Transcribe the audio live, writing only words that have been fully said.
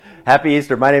Happy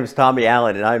Easter. My name is Tommy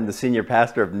Allen, and I'm the senior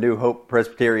pastor of New Hope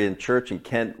Presbyterian Church in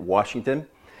Kent, Washington.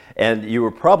 And you were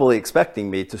probably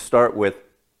expecting me to start with,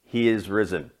 He is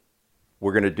risen.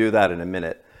 We're going to do that in a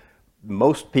minute.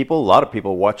 Most people, a lot of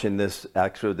people watching this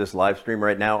live stream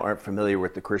right now aren't familiar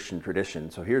with the Christian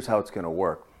tradition. So here's how it's going to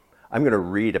work. I'm going to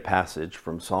read a passage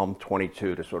from Psalm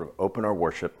 22 to sort of open our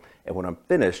worship. And when I'm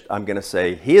finished, I'm going to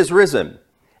say, He is risen.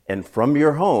 And from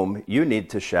your home, you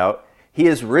need to shout, He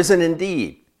is risen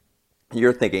indeed.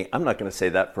 You're thinking, I'm not going to say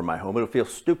that from my home. It'll feel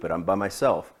stupid. I'm by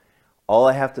myself. All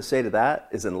I have to say to that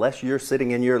is unless you're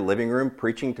sitting in your living room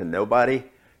preaching to nobody,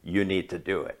 you need to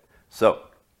do it. So,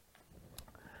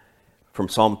 from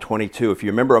Psalm 22, if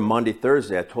you remember on Monday,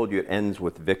 Thursday, I told you it ends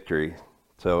with victory.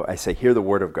 So I say, hear the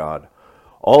word of God.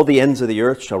 All the ends of the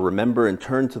earth shall remember and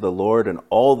turn to the Lord, and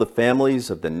all the families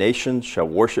of the nations shall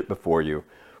worship before you.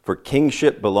 For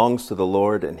kingship belongs to the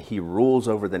Lord, and he rules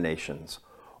over the nations.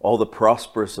 All the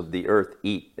prosperous of the earth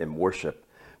eat and worship.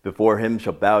 Before him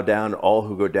shall bow down all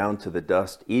who go down to the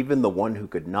dust, even the one who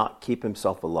could not keep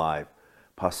himself alive.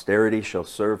 Posterity shall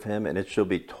serve him, and it shall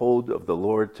be told of the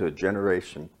Lord to a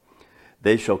generation.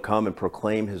 They shall come and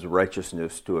proclaim his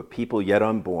righteousness to a people yet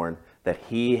unborn, that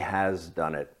he has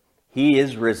done it. He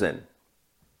is risen.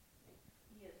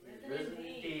 He is risen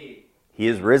indeed. He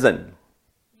is risen.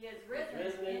 He is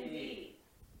risen indeed.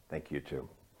 Thank you, too.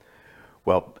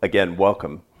 Well, again,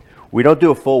 welcome. We don't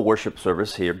do a full worship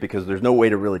service here because there's no way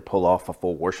to really pull off a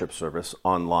full worship service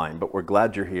online, but we're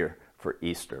glad you're here for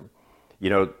Easter. You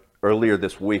know, earlier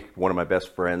this week, one of my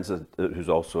best friends, who's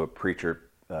also a preacher,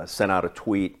 sent out a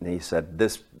tweet, and he said,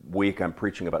 this week I'm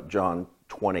preaching about John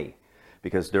 20,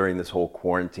 because during this whole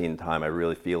quarantine time, I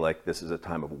really feel like this is a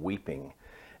time of weeping.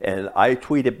 And I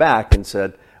tweeted back and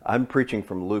said, I'm preaching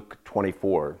from Luke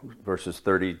 24, verses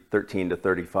 13 to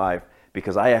 35,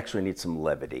 because I actually need some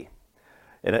levity.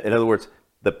 In other words,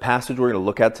 the passage we're going to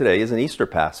look at today is an Easter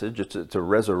passage. It's a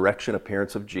resurrection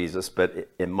appearance of Jesus, but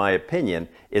in my opinion,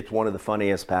 it's one of the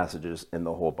funniest passages in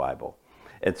the whole Bible.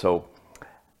 And so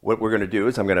what we're going to do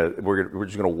is we're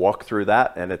just going to walk through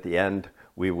that, and at the end,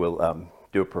 we will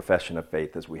do a profession of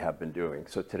faith as we have been doing.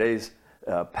 So today's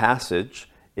passage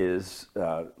is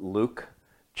Luke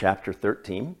chapter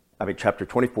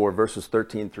 24, verses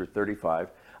 13 through 35.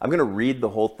 I'm going to read the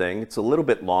whole thing. It's a little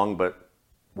bit long, but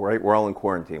we're all in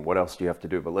quarantine. What else do you have to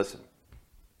do but listen?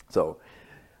 So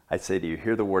I say to you,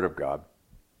 hear the word of God.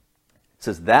 It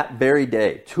says, that very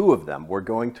day, two of them were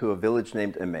going to a village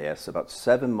named Emmaus, about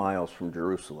 7 miles from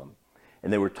Jerusalem,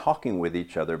 and they were talking with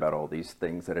each other about all these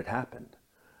things that had happened.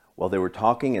 While they were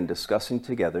talking and discussing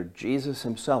together, Jesus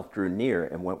himself drew near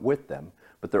and went with them,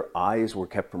 but their eyes were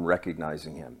kept from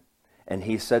recognizing him. And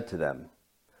he said to them,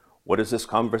 what is this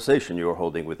conversation you are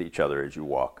holding with each other as you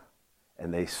walk?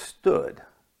 And they stood,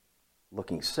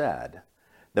 looking sad.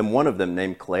 Then one of them,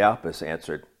 named Cleopas,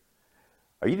 answered,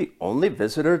 are you the only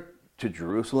visitor to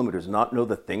Jerusalem who does not know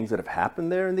the things that have happened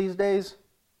there in these days?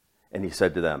 And he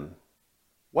said to them,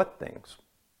 what things?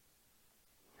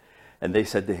 And they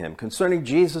said to him, concerning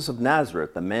Jesus of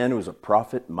Nazareth, the man who was a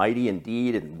prophet, mighty in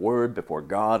deed and word before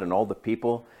God and all the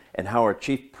people, and how our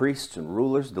chief priests and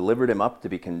rulers delivered him up to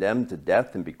be condemned to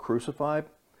death and be crucified.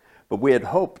 But we had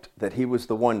hoped that he was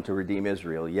the one to redeem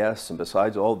Israel. Yes, and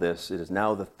besides all this, it is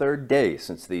now the 3rd day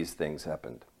since these things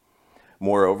happened.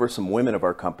 Moreover, some women of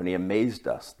our company amazed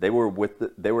us. They were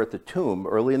at the tomb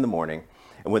early in the morning,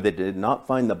 and when they did not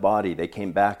find the body, they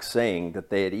came back saying that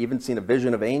they had even seen a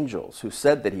vision of angels who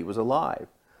said that he was alive.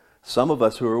 Some of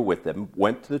us who were with them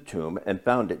went to the tomb and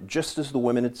found it just as the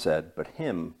women had said, but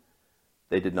him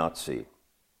they did not see.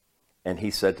 And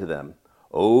he said to them,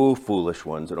 O foolish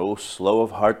ones, and O slow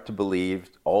of heart to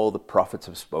believe all the prophets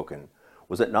have spoken.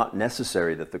 Was it not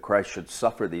necessary that the Christ should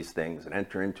suffer these things and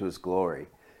enter into his glory?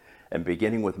 And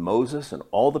beginning with Moses and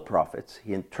all the prophets,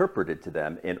 he interpreted to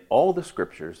them in all the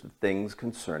scriptures the things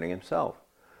concerning himself.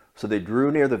 So they drew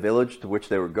near the village to which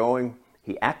they were going.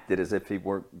 He acted as if he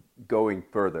were going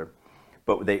further.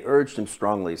 But they urged him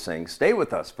strongly, saying, stay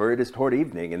with us, for it is toward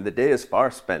evening, and the day is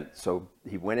far spent. So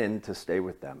he went in to stay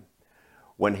with them.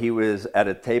 When he was at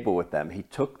a table with them, he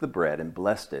took the bread and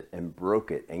blessed it and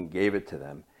broke it and gave it to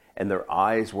them. And their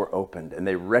eyes were opened, and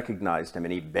they recognized him,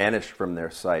 and he vanished from their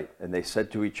sight. And they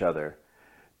said to each other,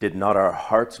 did not our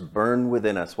hearts burn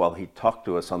within us while he talked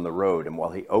to us on the road and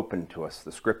while he opened to us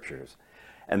the scriptures?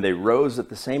 And they rose at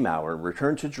the same hour and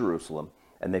returned to Jerusalem,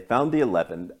 and they found the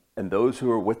 11 and those who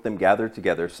were with them gathered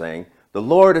together, saying, the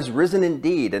Lord is risen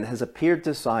indeed and has appeared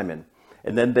to Simon.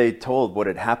 And then they told what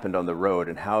had happened on the road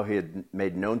and how he had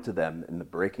made known to them in the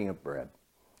breaking of bread.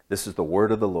 This is the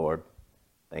word of the Lord.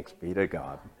 Thanks be to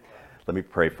God. Let me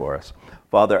pray for us.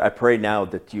 Father, I pray now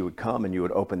that you would come and you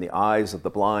would open the eyes of the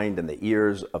blind and the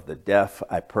ears of the deaf.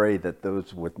 I pray that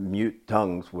those with mute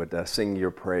tongues would sing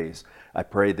your praise. I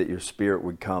pray that your Spirit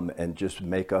would come and just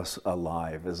make us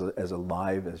alive, as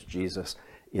alive as Jesus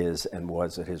is and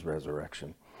was at his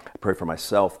resurrection. I pray for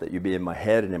myself that you be in my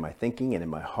head and in my thinking and in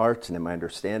my heart and in my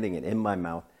understanding and in my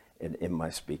mouth and in my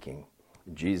speaking.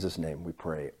 In Jesus' name we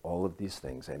pray all of these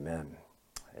things. Amen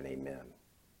and amen.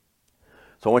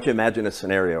 So I want you to imagine a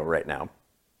scenario right now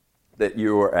that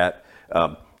you are at,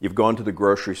 you've gone to the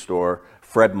grocery store,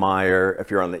 Fred Meyer, if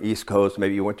you're on the East Coast,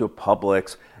 maybe you went to a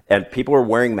Publix, and people are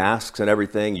wearing masks and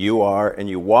everything, you are, and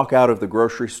you walk out of the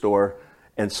grocery store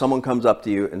and someone comes up to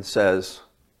you and says,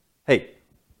 hey,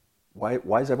 why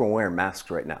is everyone wearing masks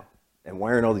right now? And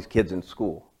why aren't all these kids in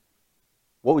school?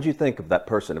 What would you think of that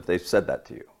person if they said that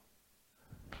to you?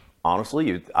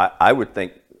 Honestly, I would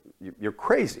think you're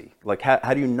crazy. Like,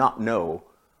 how do you not know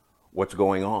what's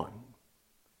going on?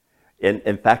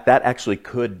 In fact, that actually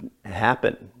could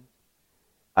happen.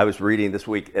 I was reading this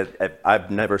week, I've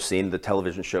never seen the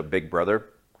television show Big Brother,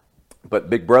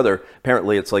 but Big Brother,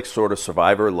 apparently it's like sort of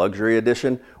Survivor Luxury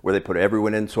Edition, where they put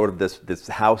everyone in sort of this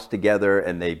house together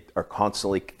and they are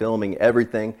constantly filming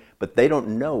everything, but they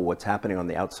don't know what's happening on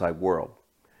the outside world.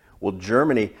 Well,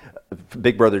 Germany,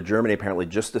 Big Brother Germany apparently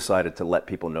just decided to let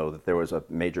people know that there was a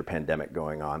major pandemic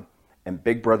going on, and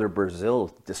Big Brother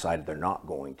Brazil decided they're not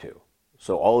going to.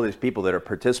 So all of these people that are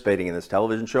participating in this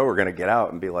television show are going to get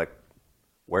out and be like,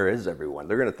 where is everyone?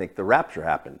 They're going to think the rapture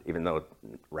happened, even though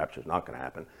the rapture's not going to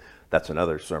happen. That's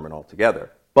another sermon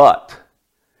altogether. But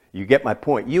you get my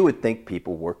point. You would think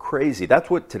people were crazy. That's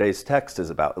what today's text is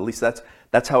about. At least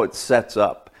that's how it sets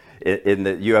up. In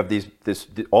that you have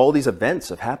all these events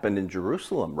have happened in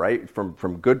Jerusalem, right?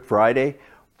 From Good Friday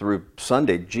through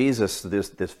Sunday, Jesus,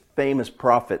 this famous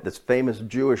prophet, this famous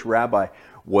Jewish rabbi,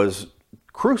 was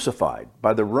crucified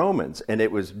by the Romans, and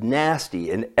it was nasty,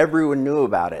 and everyone knew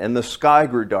about it, and the sky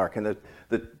grew dark, and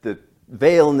the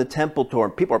veil in the temple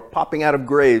tore, people are popping out of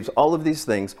graves, all of these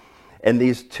things, and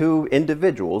these two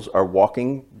individuals are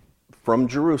walking from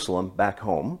Jerusalem back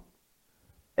home,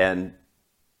 and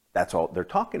that's all they're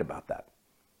talking about. That,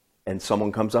 and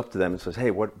someone comes up to them and says,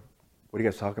 hey, what are you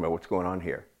guys talking about? What's going on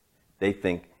here? They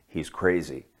think he's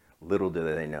crazy. Little do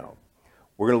they know.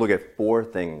 We're going to look at 4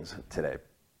 things today.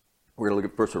 We're going to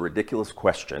look at first a ridiculous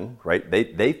question, right?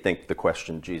 They think the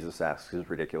question Jesus asks is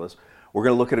ridiculous. We're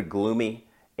going to look at a gloomy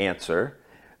answer.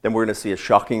 Then we're going to see a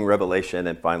shocking revelation.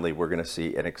 And finally, we're going to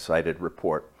see an excited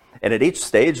report. And at each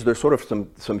stage, there's sort of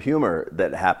some humor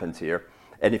that happens here.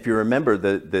 And if you remember,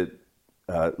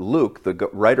 Luke, the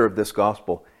writer of this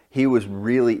gospel, he was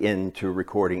really into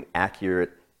recording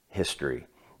accurate history.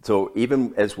 So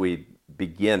even as we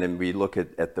begin and we look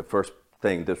at the first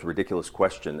thing, this ridiculous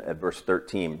question at verse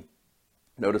 13,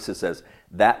 notice it says,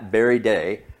 that very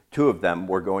day, 2 of them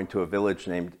were going to a village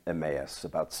named Emmaus,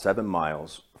 about 7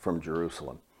 miles from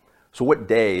Jerusalem. So what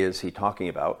day is he talking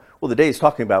about? Well, the day he's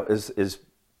talking about is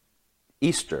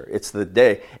Easter. It's the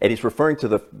day, and he's referring to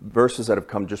the verses that have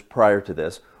come just prior to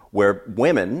this, where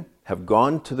women have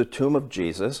gone to the tomb of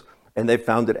Jesus, and they've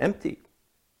found it empty.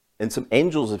 And some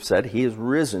angels have said, he is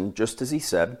risen, just as he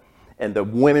said, and the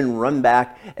women run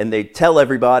back, and they tell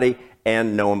everybody,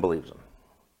 and no one believes them.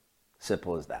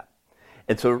 Simple as that.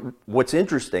 And so what's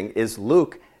interesting is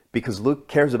Luke, because Luke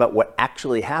cares about what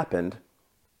actually happened,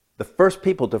 the first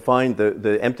people to find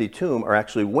the empty tomb are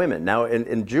actually women. Now,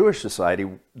 in Jewish society,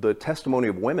 the testimony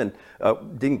of women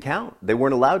didn't count. They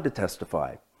weren't allowed to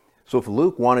testify. So if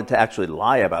Luke wanted to actually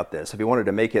lie about this, if he wanted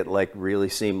to make it like really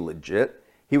seem legit,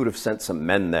 he would have sent some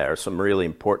men there, some really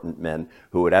important men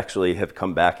who would actually have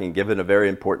come back and given a very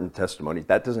important testimony.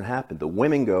 That doesn't happen. The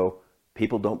women go,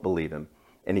 people don't believe him.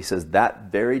 And he says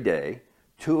that very day,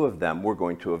 2 of them were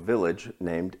going to a village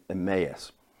named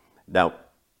Emmaus. Now,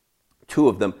 2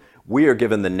 of them, we are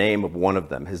given the name of one of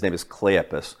them. His name is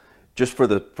Cleopas. Just for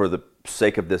the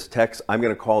sake of this text, I'm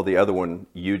going to call the other one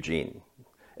Eugene.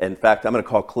 In fact, I'm going to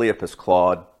call Cleopas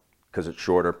Claude because it's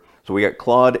shorter. So we got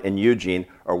Claude and Eugene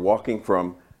are walking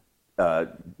from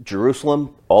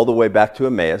Jerusalem all the way back to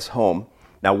Emmaus, home.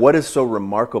 Now, what is so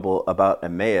remarkable about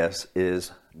Emmaus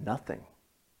is nothing.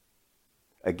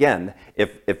 Again,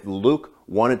 if Luke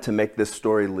wanted to make this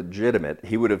story legitimate,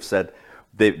 he would have said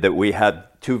that we had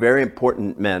 2 very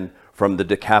important men from the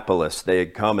Decapolis. They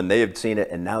had come and they had seen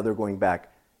it, and now they're going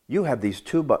back. You have these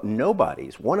 2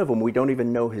 nobodies. One of them, we don't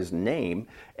even know his name,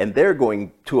 and they're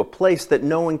going to a place that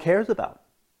no one cares about.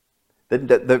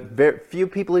 That very few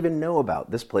people even know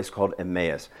about, this place called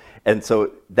Emmaus. And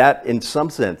so that, in some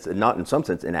sense, and not in some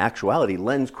sense, in actuality,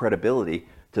 lends credibility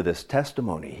to this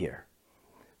testimony here.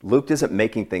 Luke isn't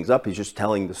making things up. He's just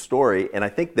telling the story. And I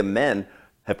think the men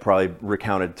have probably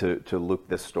recounted to Luke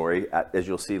this story, as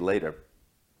you'll see later.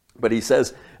 But he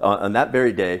says, on that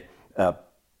very day,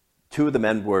 two of the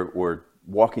men were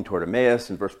walking toward Emmaus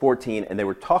in verse 14, and they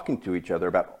were talking to each other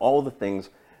about all the things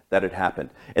that had happened.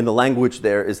 And the language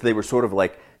there is they were sort of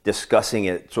like discussing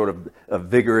it sort of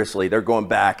vigorously. They're going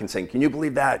back and saying, can you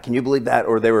believe that? Can you believe that?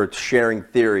 Or they were sharing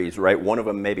theories, right? One of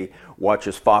them maybe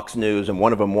watches Fox News and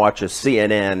one of them watches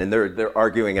CNN, and they're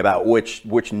arguing about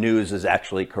which news is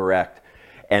actually correct.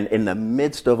 And in the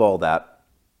midst of all that,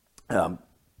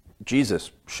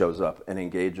 Jesus shows up and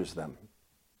engages them.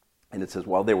 And it says,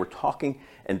 while they were talking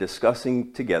and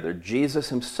discussing together, Jesus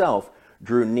himself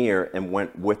drew near and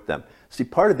went with them. See,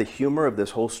 part of the humor of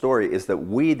this whole story is that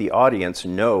we, the audience,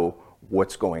 know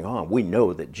what's going on. We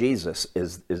know that Jesus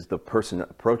is the person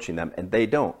approaching them, and they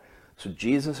don't. So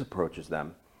Jesus approaches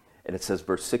them, and it says,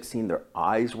 verse 16, their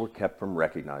eyes were kept from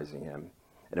recognizing him.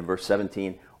 And in verse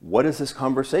 17, what is this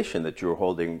conversation that you're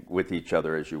holding with each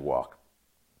other as you walk?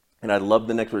 And I love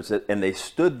the next word. It says, and they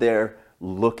stood there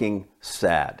looking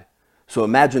sad. So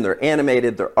imagine they're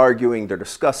animated, they're arguing, they're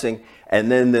discussing,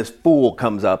 and then this fool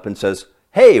comes up and says,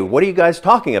 hey, what are you guys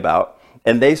talking about?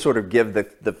 And they sort of give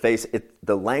the face.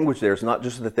 The language there is not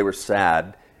just that they were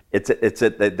sad, it's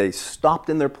that they stopped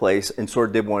in their place and sort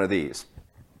of did one of these.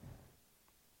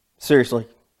 Seriously?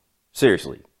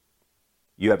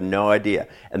 You have no idea.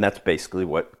 And that's basically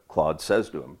what Claude says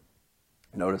to him.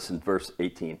 Notice in verse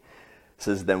 18, it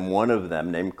says, then one of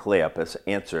them, named Cleopas,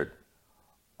 answered,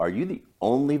 are you the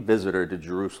only visitor to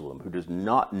Jerusalem who does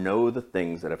not know the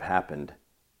things that have happened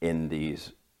in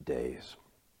these days?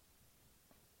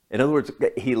 In other words,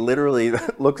 he literally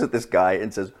looks at this guy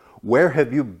and says, where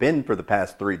have you been for the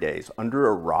past 3 days? Under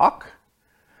a rock?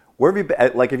 Where have you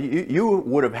been? Like, if you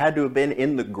would have had to have been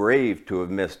in the grave to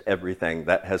have missed everything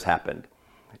that has happened.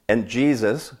 And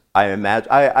Jesus,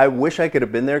 I wish I could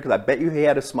have been there, because I bet you he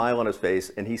had a smile on his face,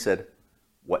 and he said,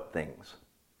 what things?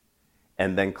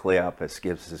 And then Cleopas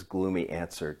gives his gloomy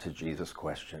answer to Jesus'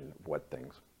 question, what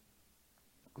things?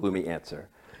 Gloomy answer.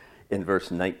 In verse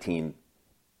 19b,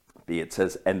 it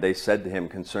says, and they said to him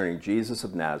concerning Jesus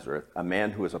of Nazareth, a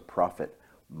man who is a prophet,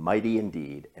 mighty in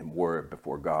deed and word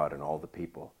before God and all the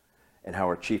people, and how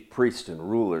our chief priests and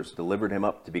rulers delivered him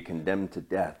up to be condemned to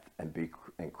death and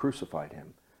crucified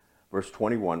him. Verse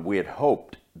 21, we had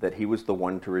hoped that he was the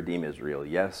one to redeem Israel.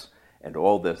 Yes, and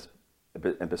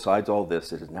besides all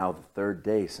this, it is now the third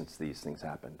day since these things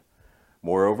happened.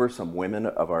 Moreover, some women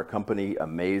of our company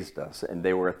amazed us, and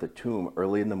they were at the tomb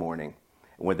early in the morning.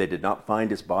 And when they did not find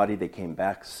his body, they came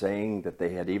back saying that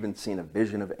they had even seen a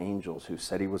vision of angels who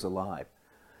said he was alive.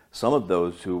 Some of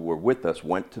those who were with us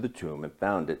went to the tomb and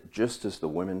found it just as the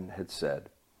women had said,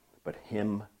 but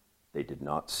him they did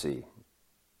not see.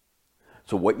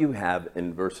 So what you have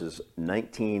in verses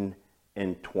 19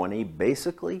 and 20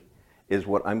 basically is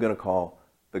what I'm going to call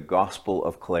the Gospel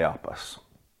of Cleopas.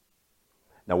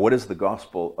 Now, what is the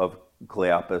Gospel of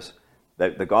Cleopas?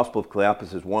 The Gospel of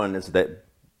Cleopas is that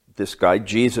this guy,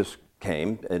 Jesus,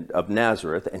 came of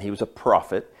Nazareth, and he was a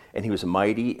prophet, and he was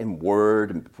mighty in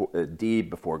word and deed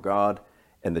before God,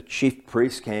 and the chief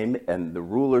priests came, and the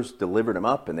rulers delivered him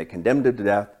up, and they condemned him to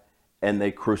death, and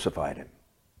they crucified him.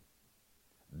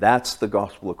 That's the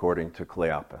Gospel according to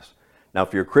Cleopas. Now,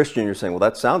 if you're a Christian, you're saying, well,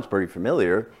 that sounds pretty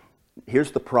familiar.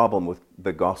 Here's the problem with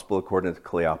the Gospel according to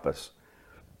Cleopas.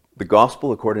 The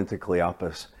Gospel according to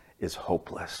Cleopas is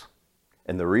hopeless.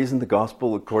 And the reason the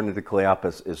Gospel according to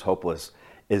Cleopas is hopeless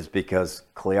is because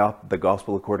the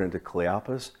Gospel according to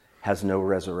Cleopas has no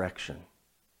resurrection.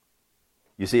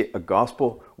 You see, a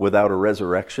gospel without a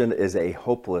resurrection is a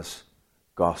hopeless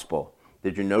gospel.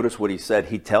 Did you notice what he said?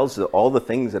 He tells all the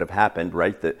things that have happened,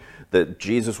 right? That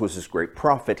Jesus was this great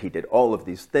prophet. He did all of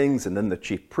these things, and then the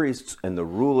chief priests and the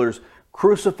rulers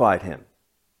crucified him.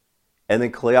 And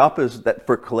then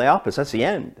for Cleopas, that's the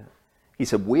end. He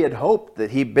said, we had hoped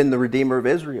that he'd been the Redeemer of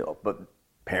Israel, but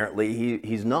apparently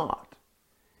he's not.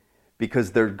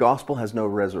 Because their gospel has no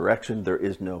resurrection, there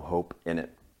is no hope in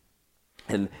it.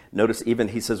 And notice even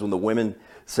he says when the women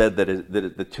said that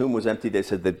the tomb was empty, they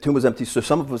said the tomb was empty, so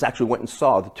some of us actually went and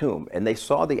saw the tomb. And they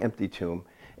saw the empty tomb,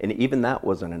 and even that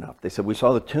wasn't enough. They said, we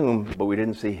saw the tomb, but we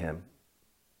didn't see him.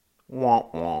 Wah,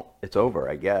 wah. It's over,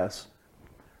 I guess.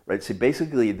 Right? See,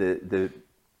 basically the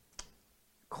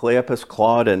Cleopas,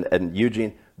 Claude, and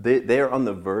Eugene, they are on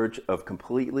the verge of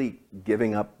completely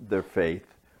giving up their faith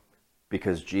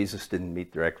because Jesus didn't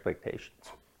meet their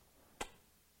expectations.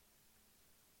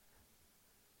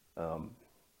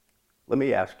 Let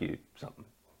me ask you something.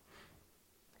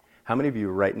 How many of you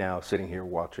right now sitting here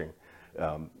watching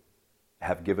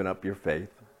have given up your faith,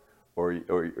 or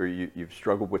you've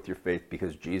struggled with your faith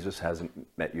because Jesus hasn't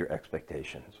met your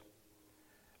expectations.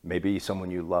 Maybe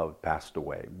someone you loved passed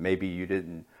away. Maybe you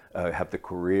didn't have the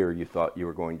career you thought you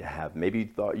were going to have. Maybe you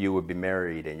thought you would be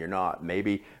married and you're not.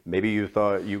 Maybe you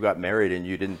thought you got married and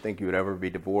you didn't think you would ever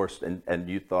be divorced, and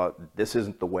you thought this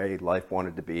isn't the way life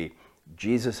wanted to be.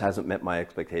 Jesus hasn't met my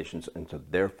expectations, and so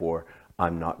therefore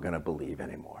I'm not going to believe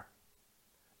anymore.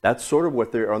 That's sort of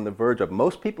what they're on the verge of.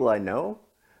 Most people I know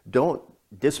don't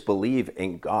disbelieve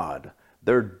in God.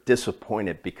 They're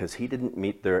disappointed because he didn't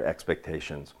meet their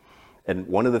expectations. And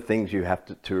one of the things you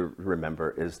have to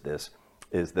remember is this,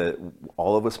 is that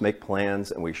all of us make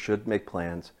plans, and we should make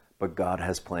plans, but God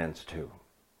has plans too.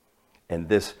 And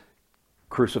this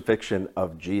crucifixion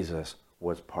of Jesus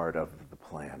was part of the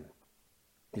plan.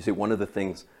 You see, one of the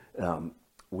things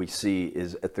we see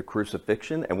is at the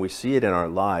crucifixion, and we see it in our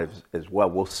lives as well.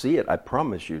 We'll see it, I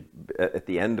promise you, at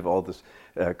the end of all this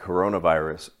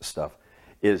coronavirus stuff,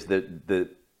 is that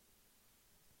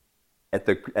at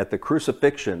the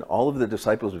crucifixion, all of the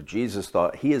disciples of Jesus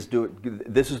thought,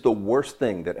 this is the worst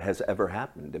thing that has ever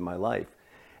happened in my life.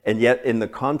 And yet, in the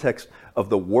context of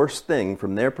the worst thing,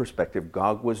 from their perspective,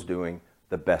 God was doing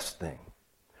the best thing.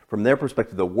 From their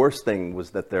perspective, the worst thing was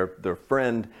that their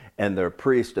friend and their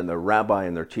priest and their rabbi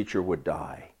and their teacher would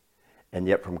die. And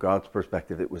yet, from God's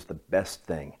perspective, it was the best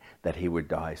thing that he would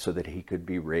die so that he could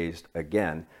be raised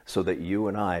again, so that you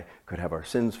and I could have our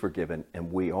sins forgiven,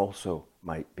 and we also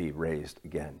might be raised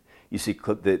again. You see,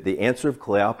 the answer of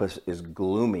Cleopas is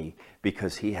gloomy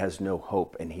because he has no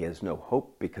hope, and he has no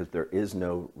hope because there is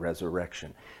no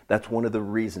resurrection. That's one of the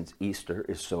reasons Easter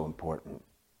is so important.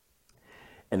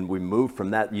 And we move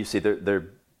from that. You see,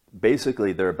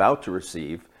 they're about to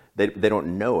receive, they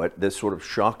don't know it, this sort of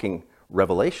shocking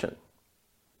revelation,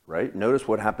 right? Notice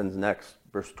what happens next,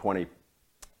 verse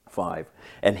 25.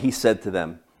 And he said to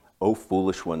them, O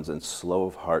foolish ones and slow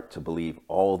of heart to believe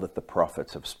all that the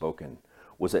prophets have spoken.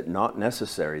 Was it not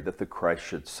necessary that the Christ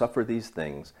should suffer these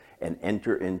things and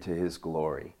enter into his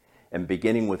glory? And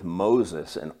beginning with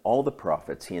Moses and all the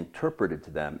prophets, he interpreted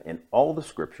to them in all the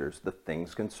scriptures the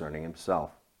things concerning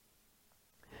himself.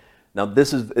 Now,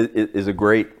 this is a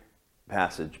great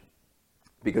passage,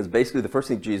 because basically the first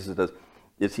thing Jesus does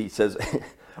is he says,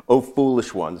 O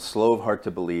foolish ones, slow of heart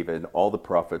to believe, and all the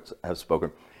prophets have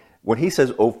spoken. When he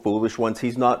says, O foolish ones,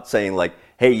 he's not saying like,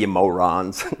 hey, you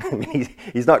morons. I mean,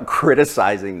 he's not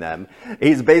criticizing them.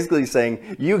 He's basically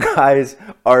saying, you guys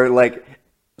are like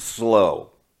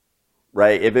slow,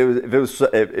 right? He's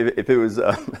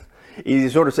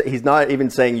not even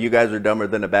saying you guys are dumber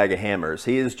than a bag of hammers.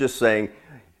 He is just saying,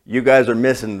 you guys are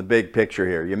missing the big picture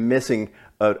here. You're missing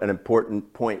an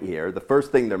important point here. The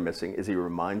first thing they're missing is he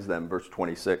reminds them, verse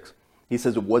 26. He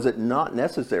says, was it not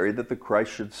necessary that the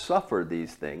Christ should suffer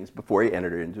these things before he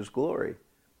entered into his glory?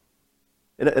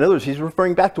 In other words, he's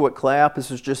referring back to what Cleopas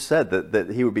has just said,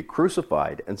 that he would be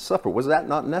crucified and suffer. Was that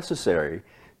not necessary?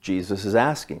 Jesus is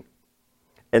asking.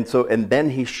 And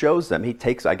then he shows them, he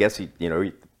takes, I guess,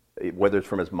 whether it's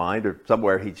from his mind or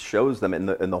somewhere, he shows them in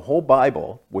the whole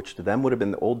Bible, which to them would have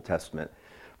been the Old Testament,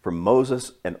 from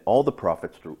Moses and all the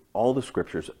prophets through all the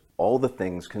scriptures, all the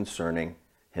things concerning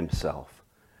himself.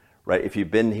 Right? If you've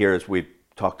been here as we've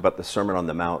talked about the Sermon on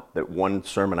the Mount, that one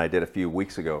sermon I did a few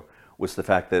weeks ago was the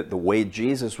fact that the way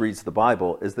Jesus reads the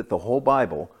Bible is that the whole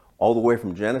Bible, all the way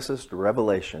from Genesis to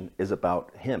Revelation, is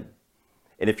about him.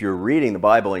 And if you're reading the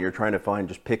Bible and you're trying to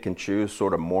just pick and choose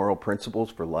sort of moral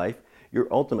principles for life, you're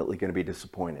ultimately going to be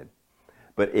disappointed.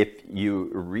 But if you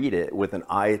read it with an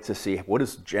eye to see, what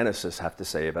does Genesis have to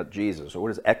say about Jesus? Or what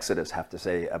does Exodus have to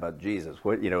say about Jesus?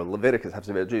 What Leviticus have to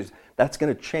say about Jesus? That's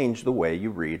going to change the way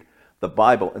you read the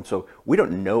Bible. And so we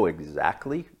don't know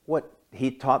exactly what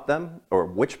he taught them or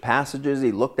which passages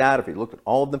he looked at, if he looked at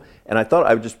all of them. And I thought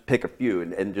I would just pick a few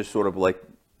and just sort of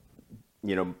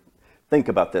think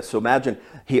about this. So imagine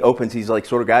he's like,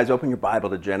 guys, open your Bible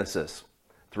to Genesis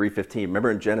 3:15.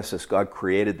 Remember in Genesis, God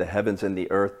created the heavens and the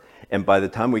earth. And by the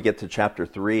time we get to chapter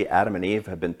 3, Adam and Eve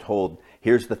have been told,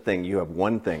 here's the thing, you have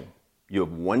one thing. You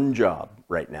have one job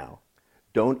right now.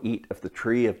 Don't eat of the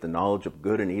tree of the knowledge of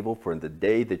good and evil, for in the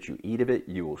day that you eat of it,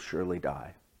 you will surely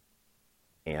die.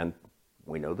 And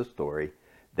we know the story.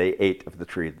 They ate of the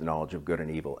tree of the knowledge of good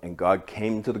and evil. And God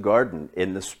came to the garden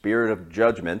in the spirit of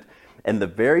judgment. And the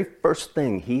very first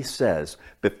thing he says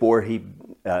before he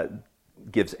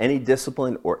gives any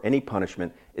discipline or any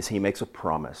punishment is he makes a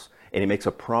promise. And he makes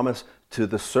a promise to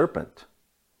the serpent.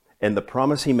 And the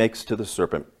promise he makes to the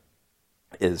serpent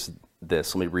is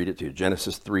this. Let me read it to you.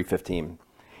 Genesis 3:15.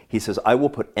 He says, I will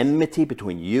put enmity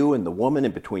between you and the woman,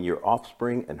 and between your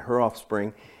offspring and her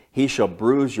offspring. He shall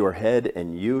bruise your head,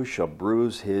 and you shall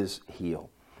bruise his heel.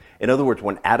 In other words,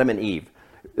 when Adam and Eve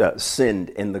sinned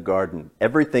in the garden,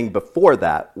 everything before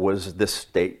that was this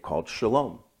state called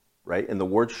shalom, right? And the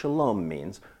word shalom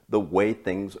means the way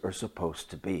things are supposed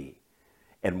to be.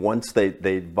 And once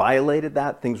they violated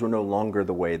that, things were no longer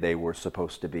the way they were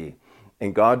supposed to be.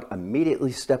 And God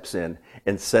immediately steps in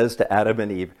and says to Adam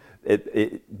and Eve,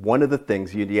 one of the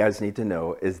things you guys need to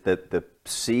know is that the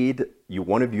seed,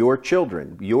 one of your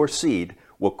children, your seed,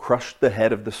 will crush the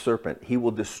head of the serpent. He will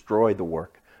destroy the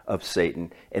work of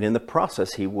Satan. And in the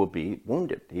process, he will be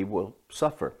wounded. He will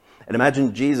suffer. And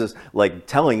imagine Jesus like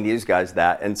telling these guys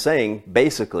that and saying,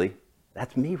 basically,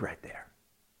 that's me right there.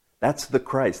 That's the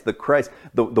Christ,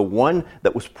 the one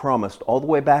that was promised all the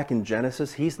way back in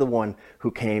Genesis. He's the one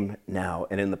who came now.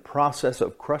 And in the process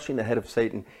of crushing the head of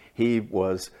Satan, he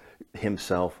was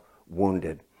himself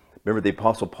wounded. Remember, the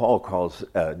Apostle Paul calls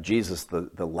Jesus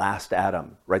the last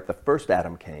Adam, right? The first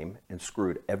Adam came and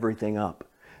screwed everything up.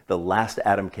 The last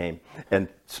Adam came and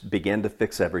began to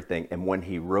fix everything. And when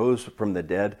he rose from the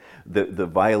dead, the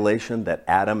violation that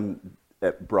Adam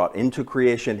brought into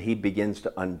creation, he begins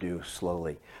to undo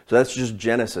slowly. So that's just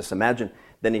Genesis. Imagine,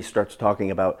 then he starts talking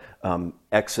about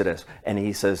Exodus, and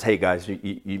he says, hey guys,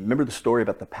 you remember the story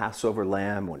about the Passover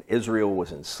lamb when Israel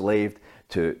was enslaved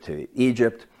to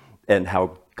Egypt, and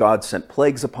how God sent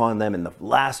plagues upon them? And the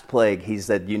last plague, he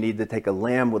said, you need to take a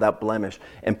lamb without blemish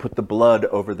and put the blood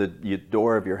over the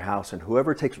door of your house, and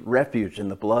whoever takes refuge in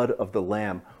the blood of the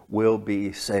lamb will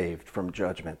be saved from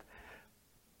judgment.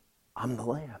 I'm the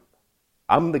lamb.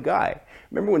 I'm the guy.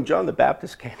 Remember when John the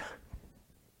Baptist came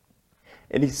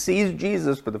and he sees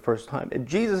Jesus for the first time, and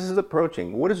Jesus is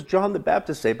approaching. What does John the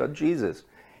Baptist say about Jesus?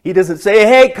 He doesn't say,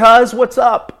 hey, cuz, what's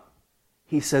up?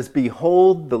 He says,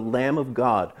 behold the Lamb of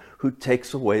God who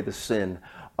takes away the sin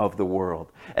of the world.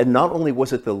 And not only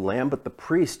was it the Lamb, but the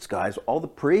priests, guys. All the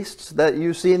priests that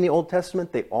you see in the Old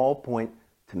Testament, they all point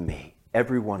to me.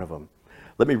 Every one of them.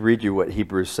 Let me read you what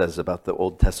Hebrews says about the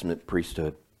Old Testament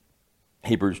priesthood.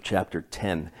 Hebrews chapter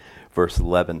 10, verse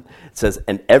 11. It says,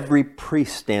 and every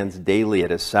priest stands daily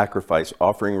at his sacrifice,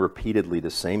 offering repeatedly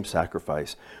the same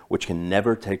sacrifice, which can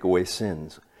never take away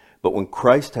sins. But when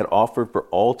Christ had offered for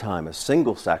all time a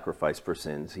single sacrifice for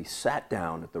sins, he sat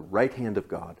down at the right hand of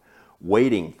God,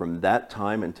 waiting from that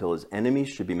time until his enemies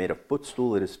should be made a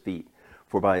footstool at his feet.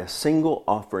 For by a single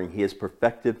offering he has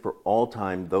perfected for all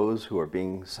time those who are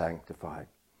being sanctified.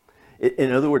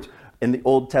 In other words, in the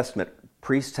Old Testament,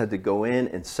 priests had to go in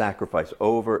and sacrifice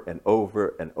over and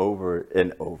over and over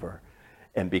and over.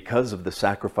 And because of the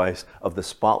sacrifice of the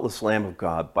spotless Lamb of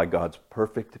God by God's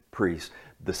perfect priest,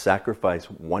 the sacrifice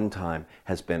one time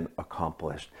has been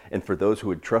accomplished. And for those who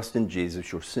would trust in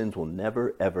Jesus, your sins will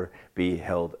never, ever be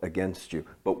held against you.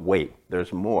 But wait,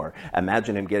 there's more.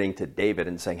 Imagine him getting to David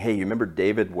and saying, hey, you remember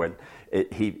David when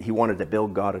he wanted to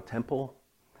build God a temple?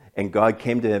 And God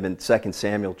came to him in 2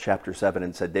 Samuel chapter 7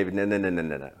 and said, David,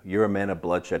 no. You're a man of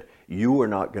bloodshed. You are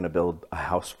not going to build a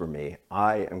house for me.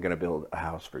 I am going to build a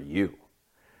house for you.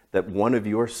 That one of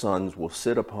your sons will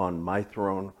sit upon my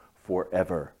throne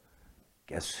forever.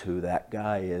 Guess who that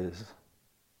guy is?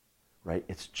 Right?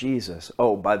 It's Jesus.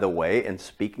 Oh, by the way, and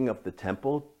speaking of the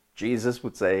temple, Jesus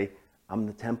would say, I'm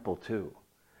the temple too.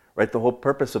 Right? The whole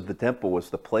purpose of the temple was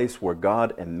the place where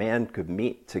God and man could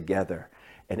meet together.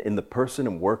 And in the person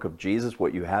and work of Jesus,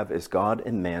 what you have is God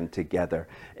and man together.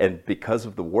 And because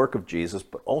of the work of Jesus,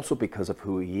 but also because of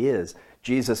who he is,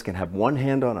 Jesus can have one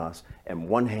hand on us and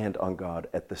one hand on God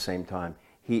at the same time.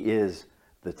 He is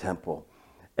the temple.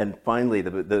 And finally,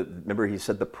 remember he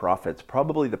said the prophets.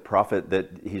 Probably the prophet that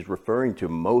he's referring to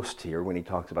most here when he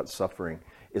talks about suffering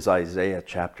is Isaiah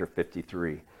chapter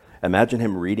 53. Imagine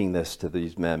him reading this to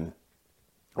these men,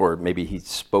 or maybe he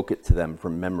spoke it to them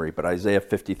from memory, but Isaiah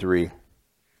 53.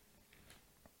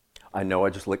 I know I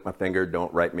just licked my finger,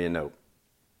 don't write me a note.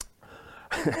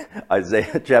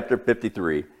 Isaiah chapter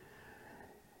 53.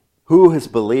 Who has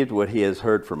believed what he has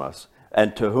heard from us?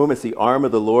 And to whom has the arm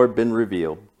of the Lord been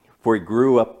revealed? For he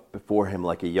grew up before him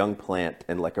like a young plant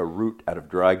and like a root out of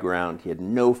dry ground. He had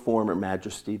no form or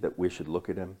majesty that we should look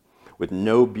at him, with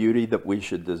no beauty that we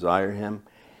should desire him.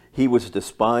 He was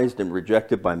despised and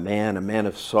rejected by man, a man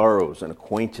of sorrows and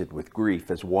acquainted with grief,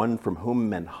 as one from whom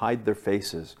men hide their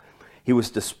faces. He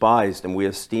was despised, and we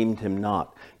esteemed him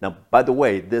not. Now, by the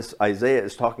way, this Isaiah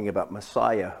is talking about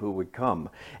Messiah who would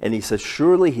come. And he says,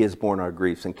 surely he has borne our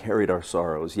griefs and carried our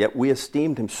sorrows. Yet we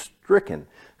esteemed him stricken,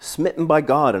 smitten by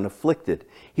God, and afflicted.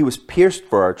 He was pierced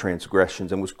for our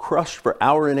transgressions and was crushed for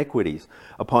our iniquities.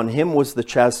 Upon him was the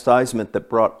chastisement that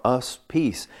brought us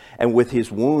peace, and with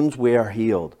his wounds we are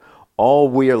healed. All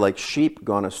we are like sheep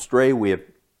gone astray. We have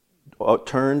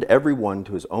turned every one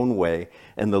to his own way,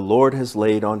 and the Lord has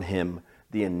laid on him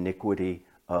the iniquity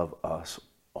of us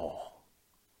all.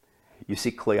 You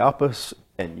see, Cleopas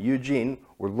and Eugene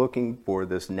were looking for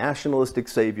this nationalistic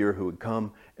savior who would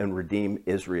come and redeem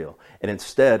Israel. And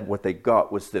instead, what they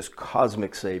got was this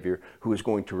cosmic savior who was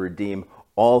going to redeem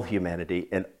all humanity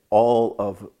and all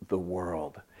of the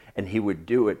world. And he would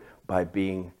do it by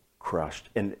being crushed.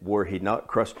 And were he not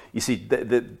crushed? You see,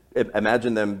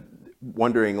 imagine them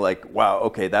wondering like, wow,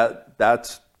 okay,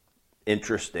 that's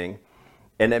interesting.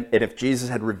 And if Jesus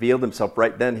had revealed himself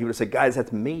right then, he would have said, guys,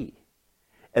 that's me.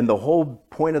 And the whole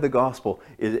point of the gospel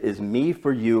is me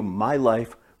for you, my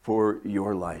life for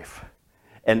your life.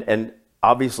 And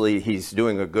obviously he's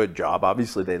doing a good job.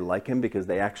 Obviously they like him because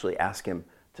they actually ask him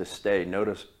to stay.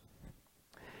 Notice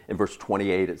in verse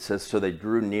 28, it says, so they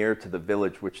drew near to the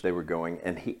village which they were going,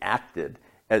 and he acted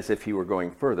as if he were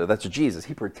going further. That's Jesus.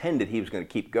 He pretended he was going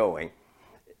to keep going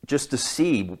just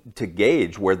to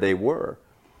gauge where they were.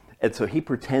 And so he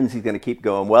pretends he's going to keep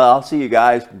going. Well, I'll see you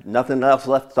guys. Nothing else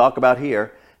left to talk about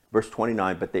here. Verse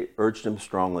 29, but they urged him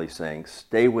strongly, saying,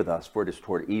 stay with us, for it is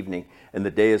toward evening, and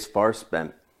the day is far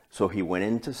spent. So he went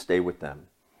in to stay with them.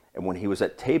 And when he was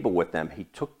at table with them, he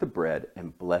took the bread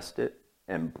and blessed it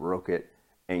and broke it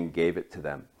and gave it to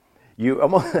them.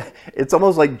 It's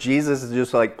almost like Jesus is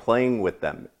just like playing with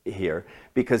them here,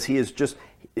 because he has just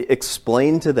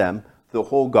explained to them the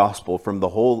whole gospel from the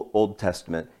whole Old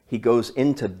Testament. He goes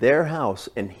into their house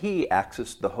and he acts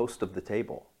as the host of the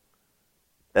table.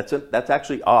 That's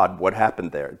actually odd what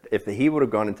happened there. If he would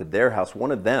have gone into their house,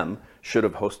 one of them should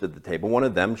have hosted the table. One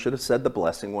of them should have said the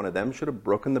blessing. One of them should have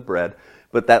broken the bread.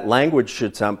 But that language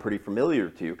should sound pretty familiar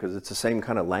to you, because it's the same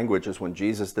kind of language as when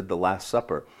Jesus did the Last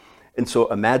Supper. And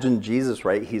so imagine Jesus,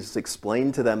 right? He's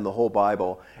explained to them the whole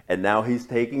Bible, and now he's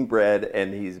taking bread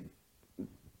and he's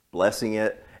blessing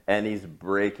it and he's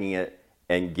breaking it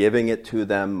and giving it to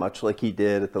them, much like he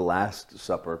did at the Last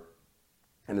Supper.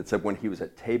 And it said when he was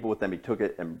at table with them, he took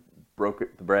it and broke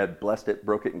it, the bread, blessed it,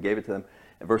 broke it, and gave it to them.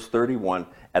 In verse 31,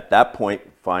 at that point,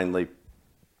 finally,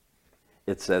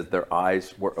 it says their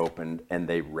eyes were opened and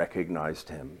they recognized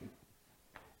him,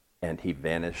 and he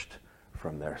vanished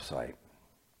from their sight.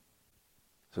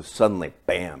 So suddenly,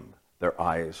 bam, their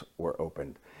eyes were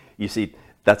opened. You see,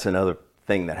 that's another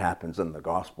thing that happens in the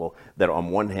gospel, that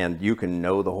on one hand, you can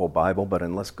know the whole Bible, but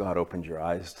unless God opens your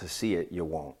eyes to see it, you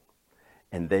won't.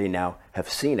 And they now have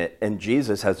seen it. And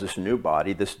Jesus has this new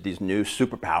body, these new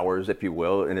superpowers, if you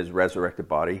will, in his resurrected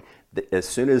body. As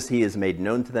soon as he is made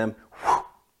known to them,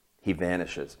 he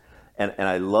vanishes. And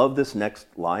I love this next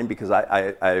line, because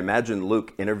I imagine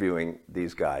Luke interviewing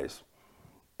these guys.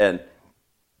 And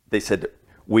they said,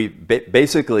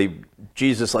 basically,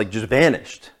 Jesus just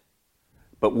vanished.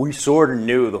 But we sort of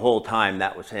knew the whole time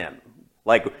that was him.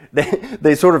 Like,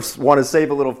 they sort of want to save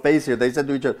a little face here. They said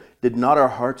to each other, did not our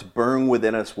hearts burn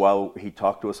within us while he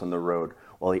talked to us on the road,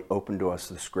 while he opened to us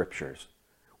the scriptures?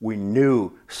 We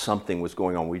knew something was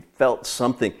going on. We felt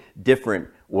something different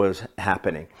was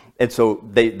happening. And so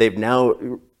they've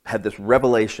now had this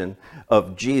revelation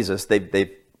of Jesus.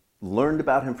 They've learned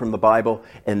about him from the Bible,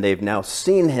 and they've now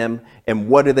seen him. And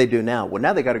what do they do now? Well,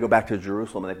 now they got to go back to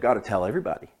Jerusalem, and they've got to tell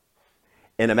everybody.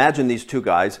 And imagine these two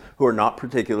guys who are not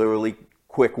particularly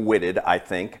quick-witted, I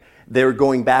think. They're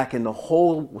going back, and the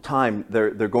whole time they're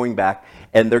going back,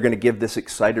 and they're going to give this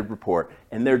excited report.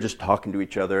 And they're just talking to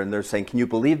each other, and they're saying, can you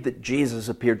believe that Jesus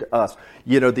appeared to us?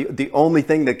 You know, the only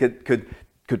thing that could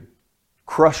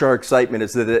crush our excitement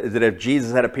is that if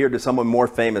Jesus had appeared to someone more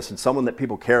famous and someone that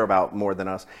people care about more than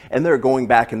us. And they're going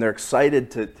back, and they're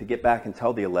excited to get back and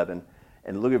tell the 11.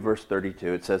 And look at verse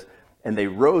 32. It says, and they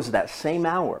rose that same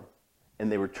hour,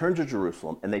 and they returned to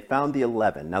Jerusalem, and they found the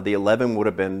 11. Now, the 11 would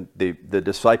have been the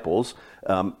disciples,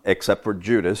 except for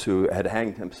Judas, who had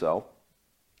hanged himself,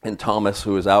 and Thomas,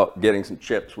 who was out getting some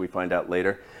chips, we find out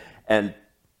later. And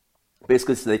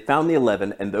basically, so they found the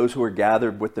 11 and those who were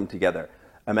gathered with them together.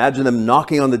 Imagine them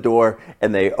knocking on the door,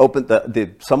 and they open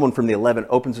someone from the 11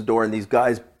 opens the door, and these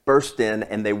guys burst in,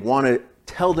 and they want to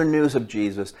tell their news of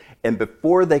Jesus. And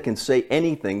before they can say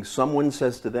anything, someone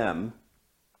says to them,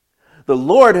 the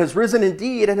Lord has risen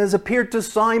indeed and has appeared to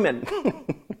Simon,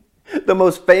 the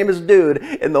most famous dude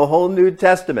in the whole New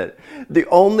Testament. The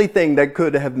only thing that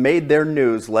could have made their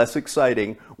news less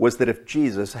exciting was that if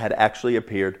Jesus had actually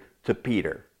appeared to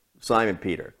Peter, Simon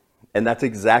Peter. And that's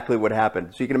exactly what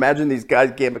happened. So you can imagine these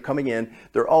guys coming in.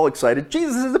 They're all excited.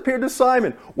 Jesus has appeared to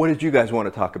Simon. What did you guys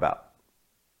want to talk about?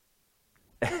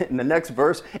 And the next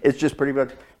verse, it's just pretty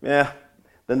much, yeah.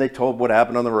 Then they told what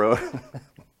happened on the road.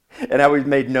 And how he's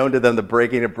made known to them the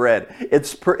breaking of bread.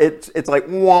 It's like,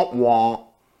 wah, wah.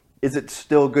 Is it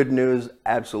still good news?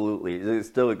 Absolutely. Is it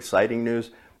still exciting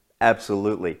news?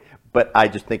 Absolutely. But I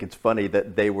just think it's funny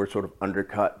that they were sort of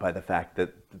undercut by the fact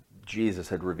that Jesus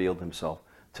had revealed himself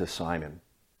to Simon.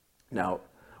 Now,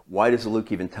 why does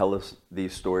Luke even tell us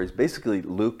these stories? Basically,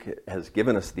 Luke has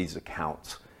given us these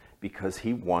accounts because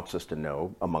he wants us to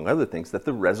know, among other things, that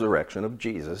the resurrection of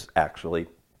Jesus actually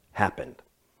happened.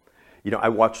 You know, I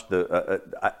watched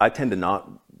I tend to not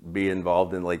be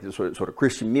involved in like this sort of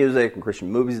Christian music and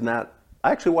Christian movies and that.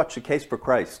 I actually watched The Case for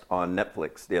Christ on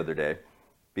Netflix the other day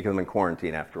because I'm in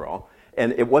quarantine after all.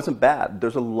 And it wasn't bad.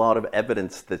 There's a lot of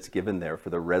evidence that's given there for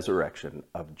the resurrection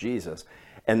of Jesus.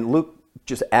 And Luke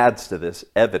just adds to this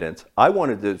evidence. I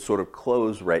wanted to sort of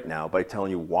close right now by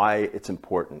telling you why it's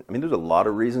important. I mean, there's a lot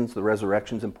of reasons the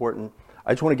resurrection is important.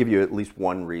 I just want to give you at least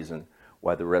one reason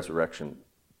why the resurrection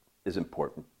is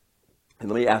important. And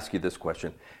let me ask you this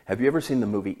question. Have you ever seen the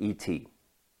movie E.T.,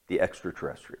 the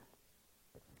extraterrestrial?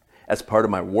 As part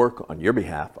of my work on your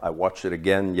behalf, I watched it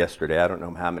again yesterday. I don't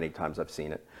know how many times I've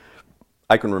seen it.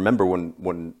 I can remember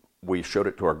when we showed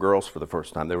it to our girls for the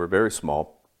first time. They were very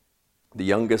small. The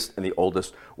youngest and the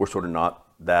oldest were sort of not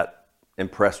that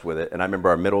impressed with it. And I remember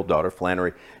our middle daughter,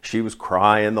 Flannery, she was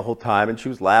crying the whole time and she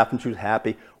was laughing, she was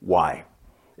happy. Why?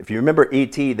 If you remember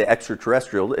E.T., the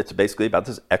extraterrestrial, it's basically about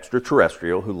this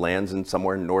extraterrestrial who lands in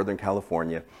somewhere in Northern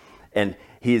California. And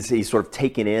he's sort of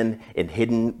taken in and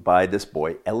hidden by this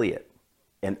boy, Elliot.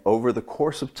 And over the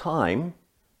course of time,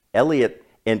 Elliot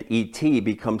and E.T.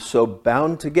 become so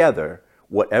bound together,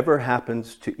 whatever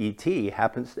happens to E.T.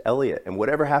 happens to Elliot. And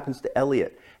whatever happens to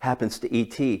Elliot happens to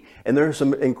E.T. And there are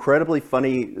some incredibly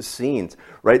funny scenes,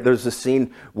 right? There's a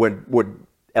scene when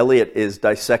Elliot is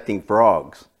dissecting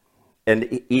frogs.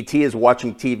 And E.T. is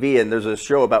watching TV, and there's a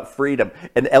show about freedom.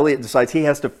 And Elliot decides he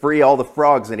has to free all the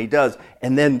frogs, and he does.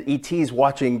 And then E.T. is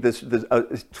watching this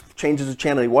changes the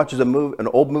channel. He watches an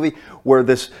old movie where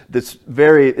this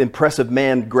very impressive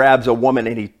man grabs a woman,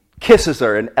 and he kisses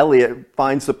her. And Elliot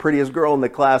finds the prettiest girl in the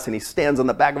class, and he stands on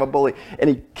the back of a bully, and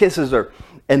he kisses her.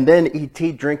 And then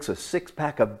E.T. drinks a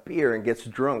 6-pack of beer and gets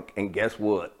drunk. And guess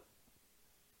what?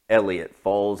 Elliot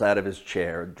falls out of his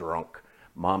chair drunk.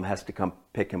 Mom has to come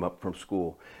pick him up from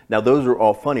school. Now, those are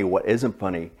all funny. What isn't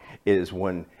funny is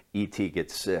when E.T.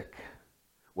 gets sick.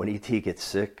 When E.T. gets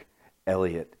sick,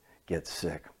 Elliot gets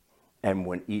sick. And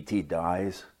when E.T.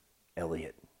 dies,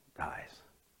 Elliot dies.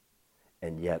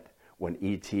 And yet, when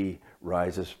E.T.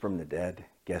 rises from the dead,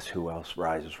 guess who else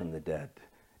rises from the dead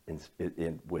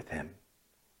with him?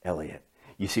 Elliot.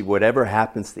 You see, whatever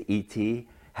happens to E.T.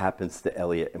 happens to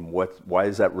Elliot. And why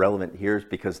is that relevant here? Is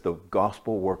because the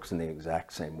gospel works in the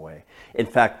exact same way. In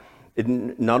fact,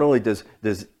 not only does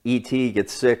E.T. get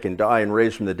sick and die and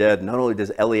raise from the dead, not only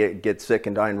does Elliot get sick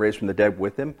and die and raise from the dead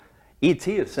with him,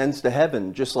 E.T. ascends to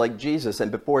heaven just like Jesus.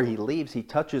 And before he leaves, he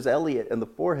touches Elliot in the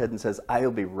forehead and says,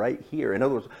 "I'll be right here." In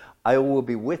other words, I will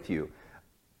be with you.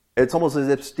 It's almost as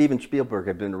if Steven Spielberg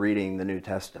had been reading the New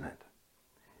Testament.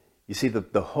 You see,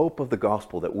 the hope of the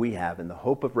gospel that we have and the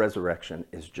hope of resurrection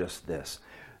is just this,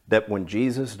 that when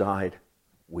Jesus died,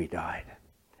 we died.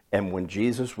 And when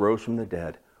Jesus rose from the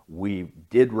dead, we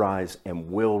did rise and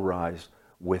will rise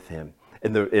with him.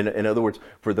 In other words,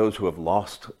 for those who have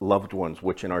lost loved ones,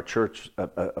 which in our church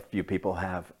a few people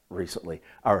have recently,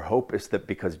 our hope is that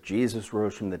because Jesus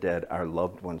rose from the dead, our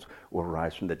loved ones will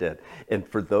rise from the dead. And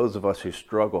for those of us who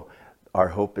struggle, our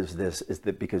hope is this, is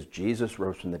that because Jesus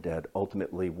rose from the dead,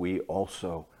 ultimately we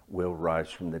also will rise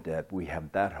from the dead. We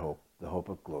have that hope, the hope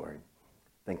of glory.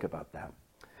 Think about that.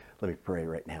 Let me pray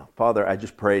right now. Father, I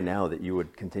just pray now that you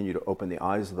would continue to open the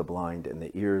eyes of the blind and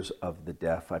the ears of the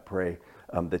deaf. I pray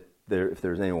that if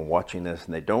there's anyone watching this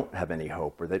and they don't have any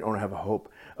hope, or they don't have a hope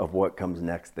of what comes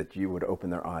next, that you would open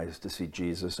their eyes to see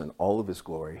Jesus in all of his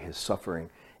glory, his suffering,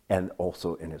 and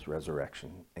also in his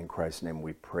resurrection. In Christ's name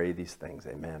we pray these things.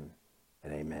 Amen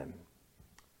and amen.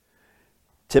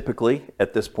 Typically,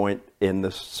 at this point in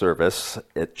the service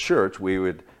at church, we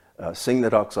would sing the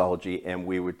doxology and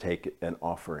we would take an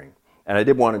offering. And I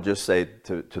did want to just say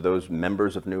to those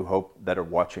members of New Hope that are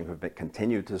watching who have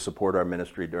continued to support our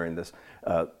ministry during this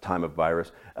time of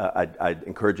virus, I'd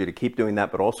encourage you to keep doing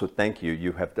that, but also thank you.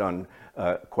 You have done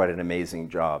quite an amazing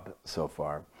job so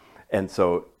far. And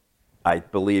so I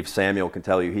believe Samuel can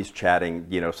tell you, he's chatting,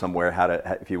 somewhere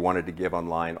if you wanted to give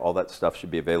online, all that stuff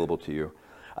should be available to you.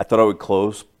 I thought I would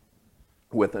close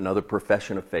with another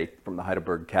profession of faith from the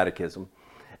Heidelberg Catechism.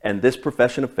 And this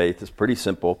profession of faith is pretty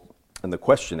simple. And the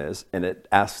question is, and it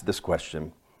asks this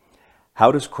question: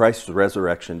 how does Christ's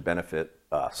resurrection benefit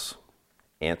us?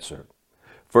 Answer: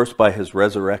 first, by his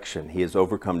resurrection, he has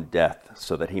overcome death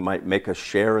so that he might make us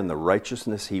share in the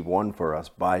righteousness he won for us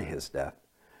by his death.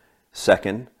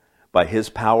 Second, by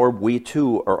his power, we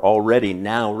too are already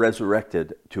now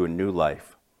resurrected to a new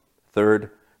life.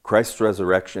 Third, Christ's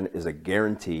resurrection is a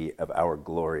guarantee of our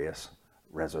glorious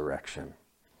resurrection.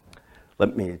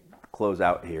 Let me close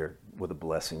out here with a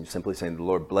blessing, simply saying, the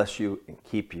Lord bless you and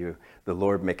keep you. The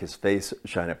Lord make his face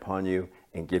shine upon you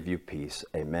and give you peace.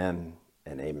 Amen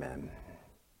and amen.